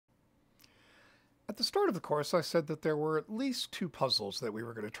At the start of the course, I said that there were at least two puzzles that we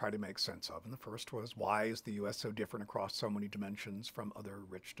were going to try to make sense of. And the first was, why is the US so different across so many dimensions from other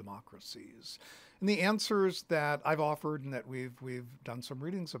rich democracies? And the answers that I've offered and that we've done some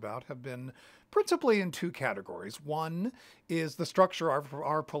readings about have been principally in two categories. One is the structure of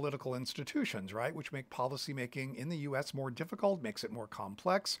our political institutions, right, which make policymaking in the US more difficult, makes it more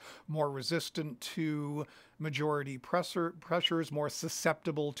complex, more resistant to majority pressures, more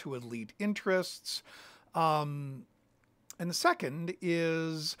susceptible to elite interests. And the second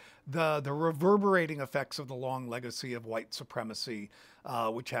is the reverberating effects of the long legacy of white supremacy,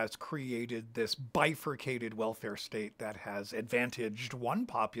 which has created this bifurcated welfare state that has advantaged one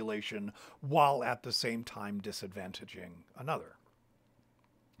population while at the same time disadvantaging another.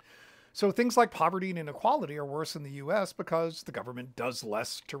 So things like poverty and inequality are worse in the US because the government does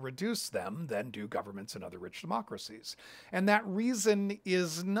less to reduce them than do governments in other rich democracies. And that reason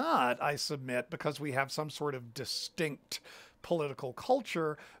is not, I submit, because we have some sort of distinct political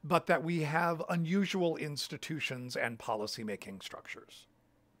culture, but that we have unusual institutions and policymaking structures.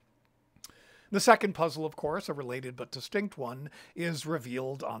 The second puzzle, of course, a related but distinct one, is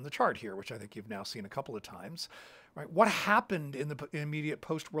revealed on the chart here, which I think you've now seen a couple of times. Right? What happened in the immediate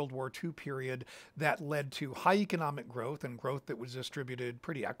post-World War II period that led to high economic growth and growth that was distributed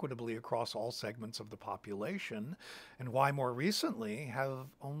pretty equitably across all segments of the population? And why more recently have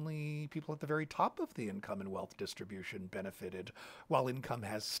only people at the very top of the income and wealth distribution benefited, while income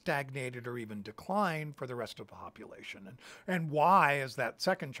has stagnated or even declined for the rest of the population? And why, as that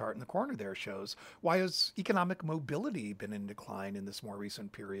second chart in the corner there shows, why has economic mobility been in decline in this more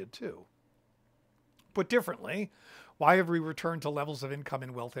recent period too? Put differently, why have we returned to levels of income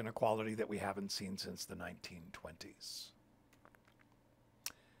and wealth inequality that we haven't seen since the 1920s?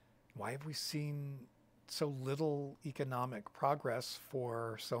 Why have we seen so little economic progress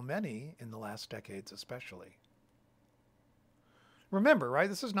for so many in the last decades especially? Remember, right,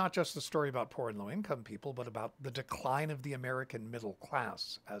 this is not just a story about poor and low-income people, but about the decline of the American middle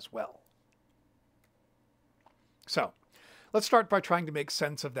class as well. So, let's start by trying to make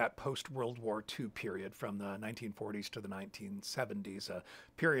sense of that post-World War II period from the 1940s to the 1970s, a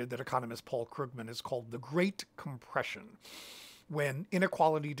period that economist Paul Krugman has called the Great Compression, when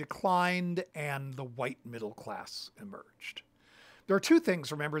inequality declined and the white middle class emerged. There are two things,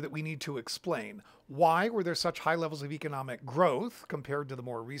 remember, that we need to explain. Why were there such high levels of economic growth compared to the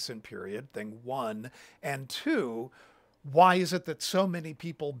more recent period, thing one, and two, why is it that so many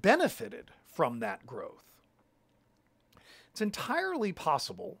people benefited from that growth? It's entirely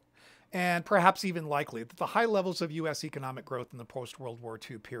possible, and perhaps even likely, that the high levels of US economic growth in the post-World War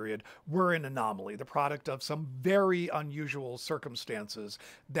II period were an anomaly, the product of some very unusual circumstances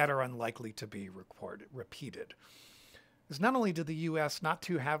that are unlikely to be repeated. Because not only did the US not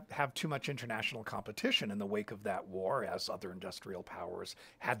to have too much international competition in the wake of that war, as other industrial powers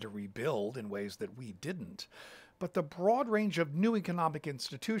had to rebuild in ways that we didn't, but the broad range of new economic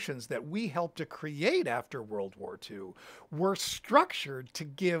institutions that we helped to create after World War II were structured to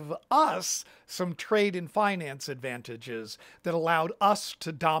give us some trade and finance advantages that allowed us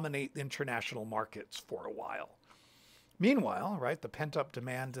to dominate international markets for a while. Meanwhile, right, the pent-up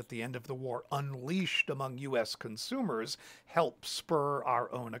demand at the end of the war unleashed among US consumers helped spur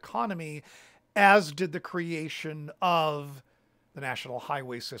our own economy, as did the creation of the National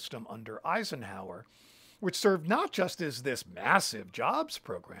Highway System under Eisenhower, which served not just as this massive jobs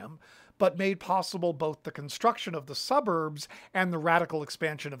program, but made possible both the construction of the suburbs and the radical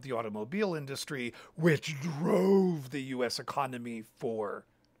expansion of the automobile industry, which drove the US economy for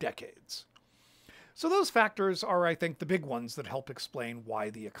decades. So those factors are, I think, the big ones that help explain why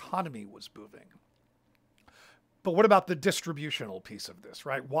the economy was moving. But what about the distributional piece of this,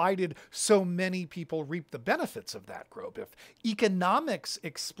 right? Why did so many people reap the benefits of that growth? If economics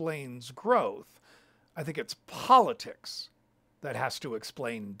explains growth, I think it's politics that has to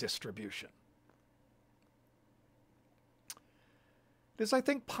explain distribution. It is, I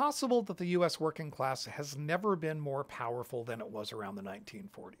think, possible that the US working class has never been more powerful than it was around the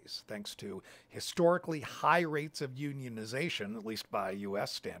 1940s, thanks to historically high rates of unionization, at least by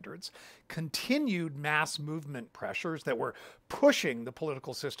US standards, continued mass movement pressures that were pushing the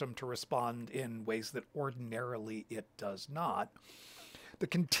political system to respond in ways that ordinarily it does not, the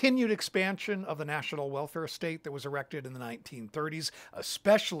continued expansion of the national welfare state that was erected in the 1930s,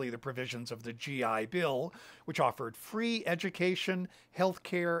 especially the provisions of the GI Bill, which offered free education, health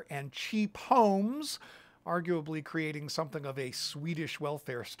care, and cheap homes, arguably creating something of a Swedish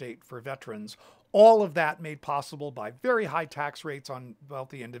welfare state for veterans, All of that made possible by very high tax rates on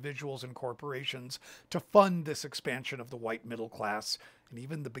wealthy individuals and corporations to fund this expansion of the white middle class and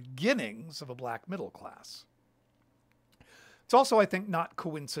even the beginnings of a black middle class. It's also, I think, not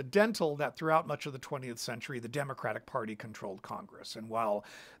coincidental that throughout much of the 20th century, the Democratic Party controlled Congress. And while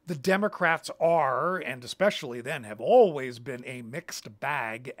the Democrats are, and especially then have always been, a mixed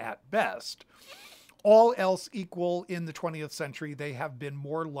bag at best, all else equal in the 20th century, they have been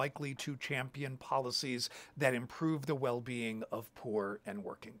more likely to champion policies that improve the well-being of poor and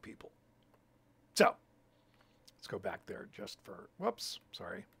working people. So, let's go back there just for, whoops,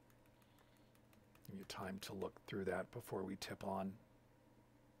 sorry. Give you time to look through that before we tip on.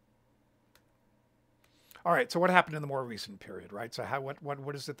 All right, so what happened in the more recent period, right? So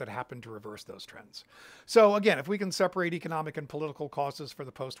what is it that happened to reverse those trends? So again, if we can separate economic and political causes for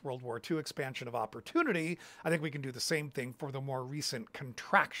the post-World War II expansion of opportunity, I think we can do the same thing for the more recent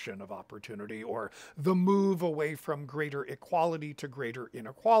contraction of opportunity, or the move away from greater equality to greater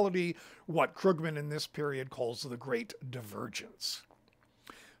inequality, what Krugman in this period calls the Great Divergence.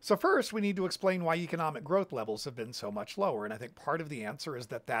 So first, we need to explain why economic growth levels have been so much lower. And I think part of the answer is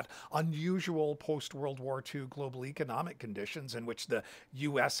that unusual post-World War II global economic conditions in which the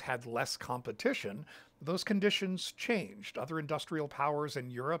U.S. had less competition, those conditions changed. Other industrial powers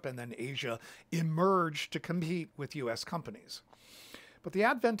in Europe and then Asia emerged to compete with U.S. companies. But the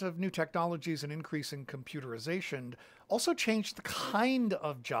advent of new technologies and increasing computerization also changed the kind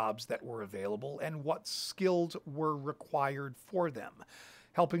of jobs that were available and what skills were required for them,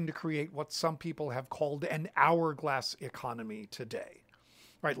 helping to create what some people have called an hourglass economy today.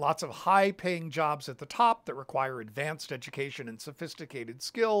 Right, lots of high-paying jobs at the top that require advanced education and sophisticated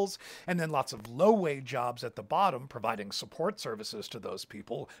skills, and then lots of low-wage jobs at the bottom providing support services to those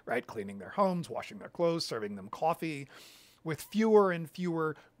people, right, cleaning their homes, washing their clothes, serving them coffee, with fewer and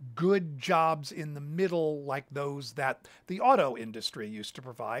fewer good jobs in the middle like those that the auto industry used to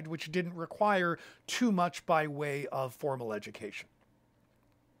provide, which didn't require too much by way of formal education.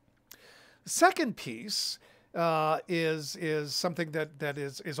 The second piece is something that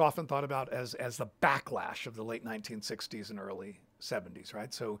is often thought about as the backlash of the late 1960s and early 70s,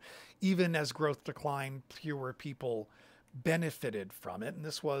 right? So even as growth declined, fewer people benefited from it. And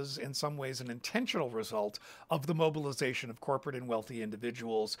this was in some ways an intentional result of the mobilization of corporate and wealthy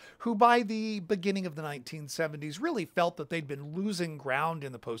individuals who by the beginning of the 1970s really felt that they'd been losing ground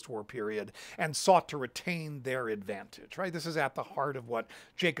in the post-war period and sought to retain their advantage, right? This is at the heart of what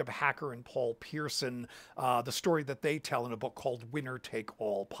Jacob Hacker and Paul Pierson, the story that they tell in a book called Winner Take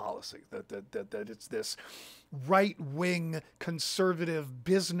All Policy, that it's this right-wing, conservative,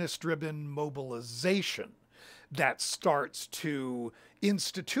 business-driven mobilization that starts to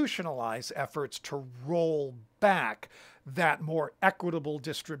institutionalize efforts to roll back that more equitable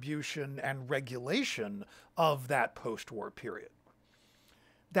distribution and regulation of that post-war period.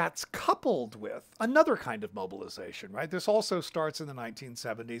 That's coupled with another kind of mobilization, right? This also starts in the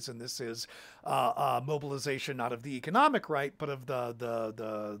 1970s, and this is mobilization not of the economic right, but of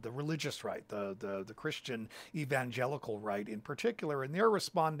the religious right, the Christian evangelical right in particular. And they're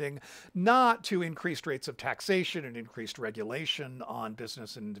responding not to increased rates of taxation and increased regulation on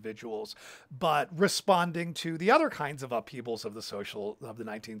business and individuals, but responding to the other kinds of upheavals of the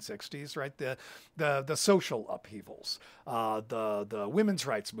 1960s, right? The social upheavals, the women's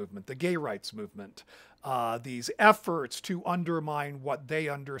rights movement, the gay rights movement, these efforts to undermine what they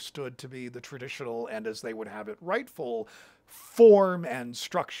understood to be the traditional and, as they would have it, rightful form and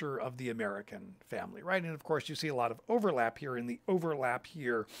structure of the American family, right? And of course, you see a lot of overlap here, and the overlap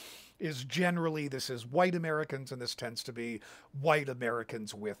here is generally this is white Americans, and this tends to be white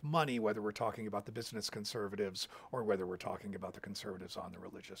Americans with money, whether we're talking about the business conservatives or whether we're talking about the conservatives on the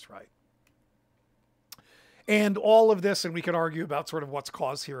religious right. And all of this, and we could argue about sort of what's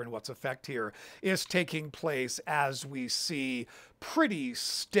cause here and what's effect here, is taking place as we see pretty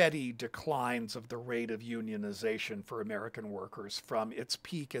steady declines of the rate of unionization for American workers from its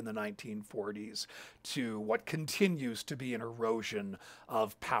peak in the 1940s to what continues to be an erosion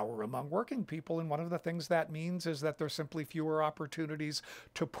of power among working people. And one of the things that means is that there's simply fewer opportunities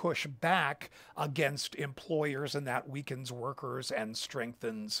to push back against employers, and that weakens workers and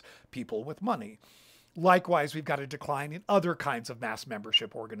strengthens people with money. Likewise, we've got a decline in other kinds of mass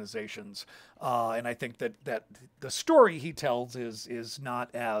membership organizations. And I think that the story he tells is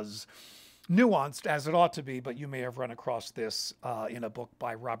not as nuanced as it ought to be, but you may have run across this in a book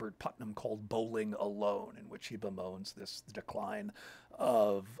by Robert Putnam called Bowling Alone, in which he bemoans this decline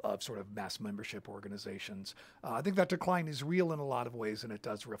of sort of mass membership organizations. I think that decline is real in a lot of ways, and it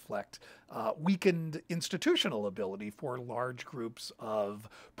does reflect weakened institutional ability for large groups of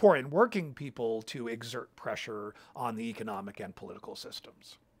poor and working people to exert pressure on the economic and political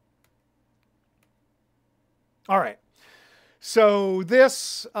systems. All right. So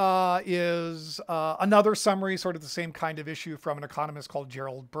this is another summary, sort of the same kind of issue from an economist called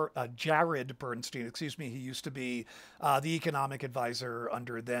Jared Bernstein. Excuse me. He used to be the economic advisor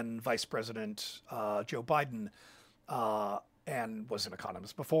under then Vice President Joe Biden, and was an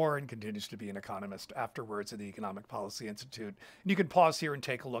economist before and continues to be an economist afterwards at the Economic Policy Institute. And you can pause here and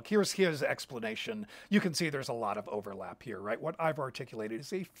take a look. Here's his explanation. You can see there's a lot of overlap here, right? What I've articulated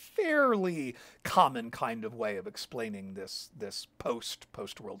is a fairly common kind of way of explaining this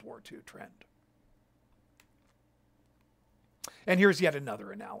post-World War II trend. And here's yet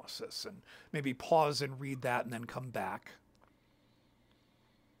another analysis, and maybe pause and read that and then come back.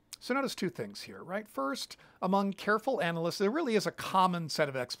 So notice two things here, right? First, among careful analysts, there really is a common set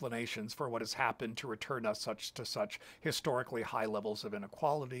of explanations for what has happened to return us to such historically high levels of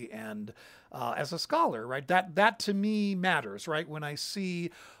inequality. And as a scholar, right, that to me matters, right? When I see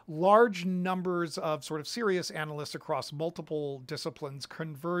large numbers of sort of serious analysts across multiple disciplines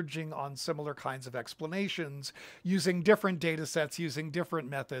converging on similar kinds of explanations, using different data sets, using different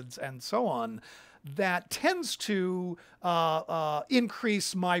methods, and so on, that tends to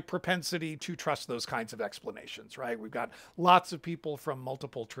increase my propensity to trust those kinds of explanations, right? We've got lots of people from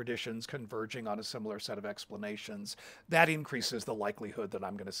multiple traditions converging on a similar set of explanations. That increases the likelihood that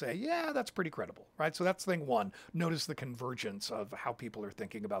I'm going to say, yeah, that's pretty credible, right? So that's thing one. Notice the convergence of how people are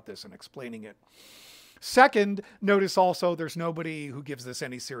thinking about this and explaining it. Second, notice also there's nobody who gives this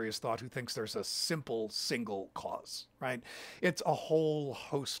any serious thought who thinks there's a simple single cause, right? It's a whole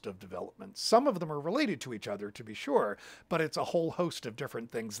host of developments. Some of them are related to each other, to be sure, but it's a whole host of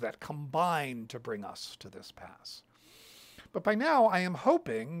different things that combine to bring us to this pass. But by now, I am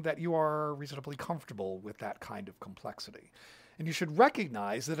hoping that you are reasonably comfortable with that kind of complexity. And you should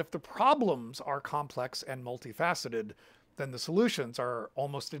recognize that if the problems are complex and multifaceted, then the solutions are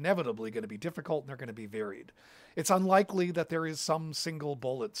almost inevitably going to be difficult and they're going to be varied. It's unlikely that there is some single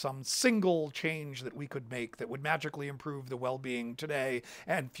bullet, some single change that we could make that would magically improve the well-being today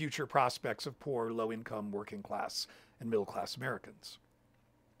and future prospects of poor, low-income, working class, and middle-class Americans.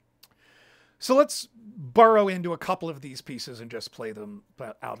 So let's burrow into a couple of these pieces and just play them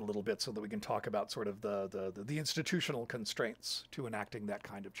out a little bit so that we can talk about sort of the institutional constraints to enacting that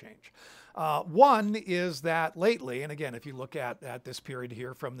kind of change. One is that lately, and again, if you look at this period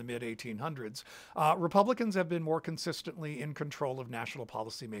here from the mid-1800s, Republicans have been more consistently in control of national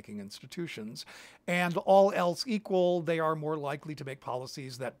policymaking institutions, and all else equal, they are more likely to make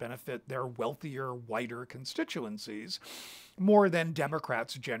policies that benefit their wealthier, whiter constituencies more than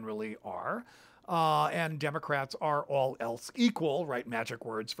Democrats generally are. And Democrats are all else equal, right? Magic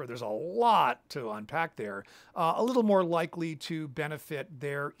words for there's a lot to unpack there. A little more likely to benefit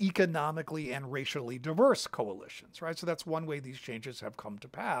their economically and racially diverse coalitions, right? So that's one way these changes have come to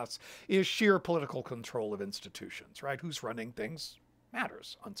pass is sheer political control of institutions, right? Who's running things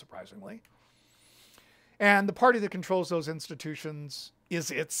matters, unsurprisingly. And the party that controls those institutions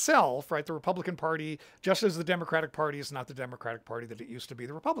is itself, right? The Republican Party, just as the Democratic Party is not the Democratic Party that it used to be,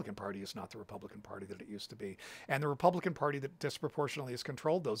 the Republican Party is not the Republican Party that it used to be. And the Republican Party that disproportionately has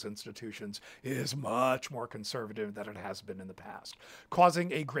controlled those institutions is much more conservative than it has been in the past,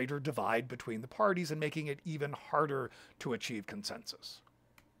 causing a greater divide between the parties and making it even harder to achieve consensus.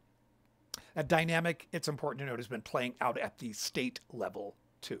 That dynamic, it's important to note, has been playing out at the state level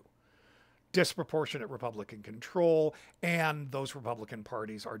too. Disproportionate Republican control, and those Republican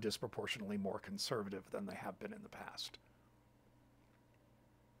parties are disproportionately more conservative than they have been in the past.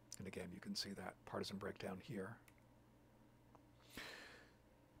 And again, you can see that partisan breakdown here.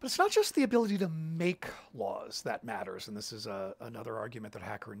 But it's not just the ability to make laws that matters, and this is another argument that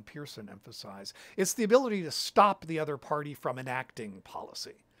Hacker and Pearson emphasize. It's the ability to stop the other party from enacting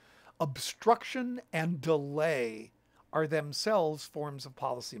policy. Obstruction and delay are themselves forms of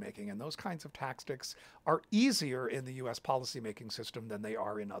policymaking, and those kinds of tactics are easier in the U.S. policymaking system than they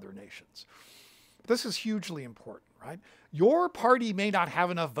are in other nations. This is hugely important, right? Your party may not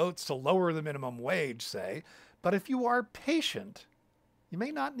have enough votes to lower the minimum wage, say, but if you are patient, you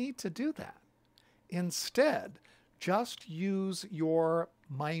may not need to do that. Instead, just use your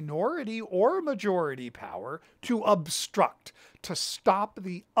minority or majority power to obstruct, to stop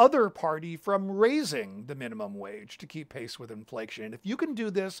the other party from raising the minimum wage to keep pace with inflation. And if you can do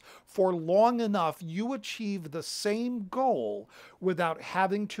this for long enough, you achieve the same goal without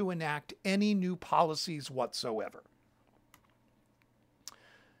having to enact any new policies whatsoever.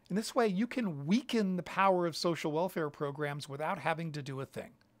 In this way, you can weaken the power of social welfare programs without having to do a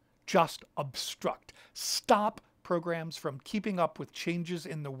thing. Just obstruct. Stop programs from keeping up with changes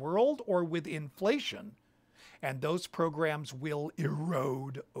in the world or with inflation, and those programs will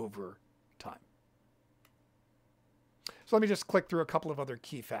erode over time. So let me just click through a couple of other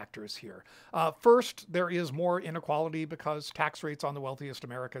key factors here. First, there is more inequality because tax rates on the wealthiest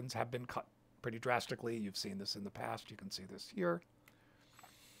Americans have been cut pretty drastically. You've seen this in the past. You can see this here.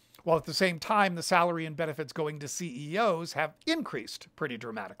 While at the same time, the salary and benefits going to CEOs have increased pretty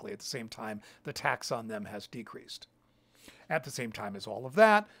dramatically. At the same time, the tax on them has decreased. At the same time as all of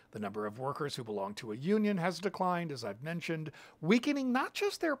that, the number of workers who belong to a union has declined, as I've mentioned, weakening not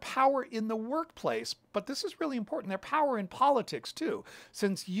just their power in the workplace, but this is really important, their power in politics too,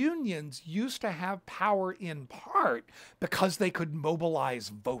 since unions used to have power in part because they could mobilize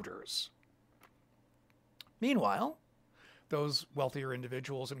voters. Meanwhile, those wealthier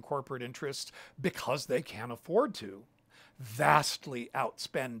individuals and corporate interests, because they can't afford to, vastly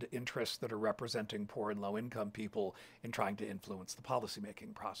outspend interests that are representing poor and low-income people in trying to influence the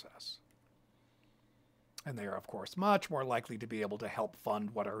policymaking process. And they are, of course, much more likely to be able to help fund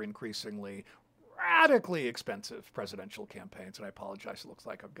what are increasingly radically expensive presidential campaigns. And I apologize, it looks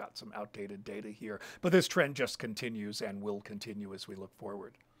like I've got some outdated data here, but this trend just continues and will continue as we look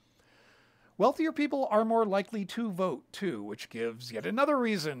forward. Wealthier people are more likely to vote, too, which gives yet another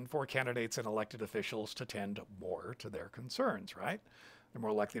reason for candidates and elected officials to tend more to their concerns, right? They're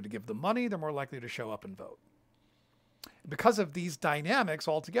more likely to give them money. They're more likely to show up and vote. Because of these dynamics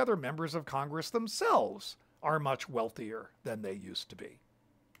altogether, members of Congress themselves are much wealthier than they used to be.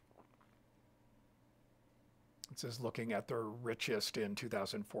 This is looking at the richest in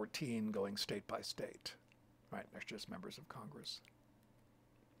 2014, going state by state. Right, there's just members of Congress.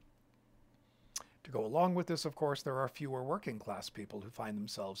 To go along with this, of course, there are fewer working class people who find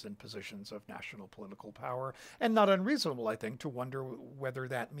themselves in positions of national political power, and not unreasonable, I think, to wonder whether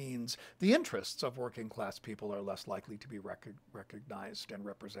that means the interests of working class people are less likely to be recognized and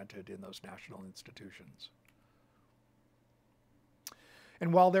represented in those national institutions.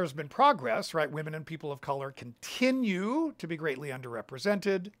 And while there's been progress, right, women and people of color continue to be greatly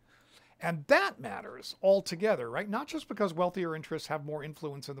underrepresented. And that matters altogether, right? Not just because wealthier interests have more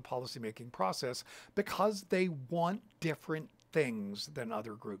influence in the policymaking process, because they want different things than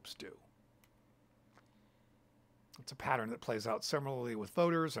other groups do. It's a pattern that plays out similarly with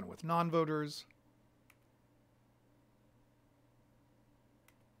voters and with non-voters.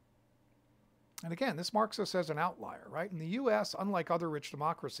 And again, this marks us as an outlier, right? In the US, unlike other rich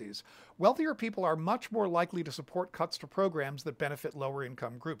democracies, wealthier people are much more likely to support cuts to programs that benefit lower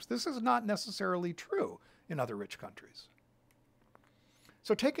income groups. This is not necessarily true in other rich countries.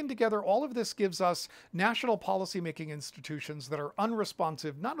 So taken together, all of this gives us national policymaking institutions that are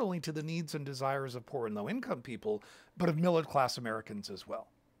unresponsive not only to the needs and desires of poor and low income people, but of middle-class Americans as well.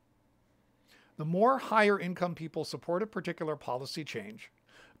 The more higher income people support a particular policy change,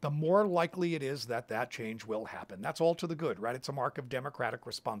 the more likely it is that that change will happen. That's all to the good, right? It's a mark of democratic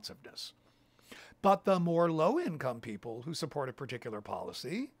responsiveness. But the more low-income people who support a particular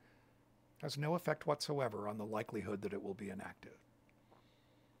policy has no effect whatsoever on the likelihood that it will be enacted.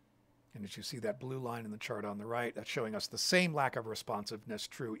 And as you see that blue line in the chart on the right, that's showing us the same lack of responsiveness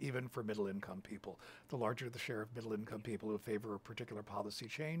true even for middle-income people. The larger the share of middle-income people who favor a particular policy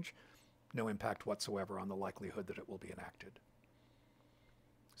change, no impact whatsoever on the likelihood that it will be enacted.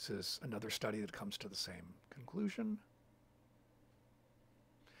 This is another study that comes to the same conclusion.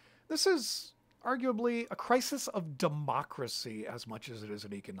 This is arguably a crisis of democracy as much as it is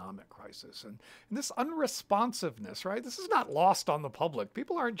an economic crisis. And this unresponsiveness, right, this is not lost on the public.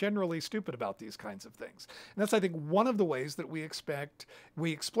 People aren't generally stupid about these kinds of things. And that's, I think, one of the ways that we explain,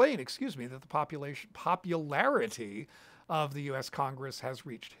 that the popularity of the U.S. Congress has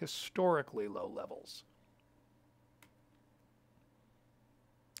reached historically low levels.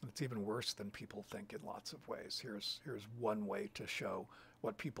 It's even worse than people think in lots of ways. Here's one way to show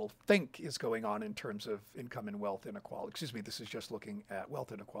what people think is going on in terms of income and wealth inequality. This is just looking at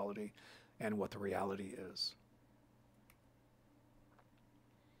wealth inequality and what the reality is.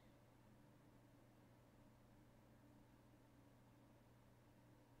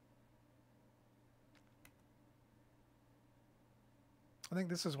 I think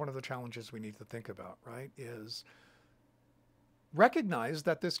this is one of the challenges we need to think about, right? Is Recognize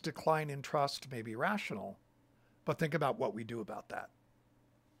that this decline in trust may be rational, but think about what we do about that.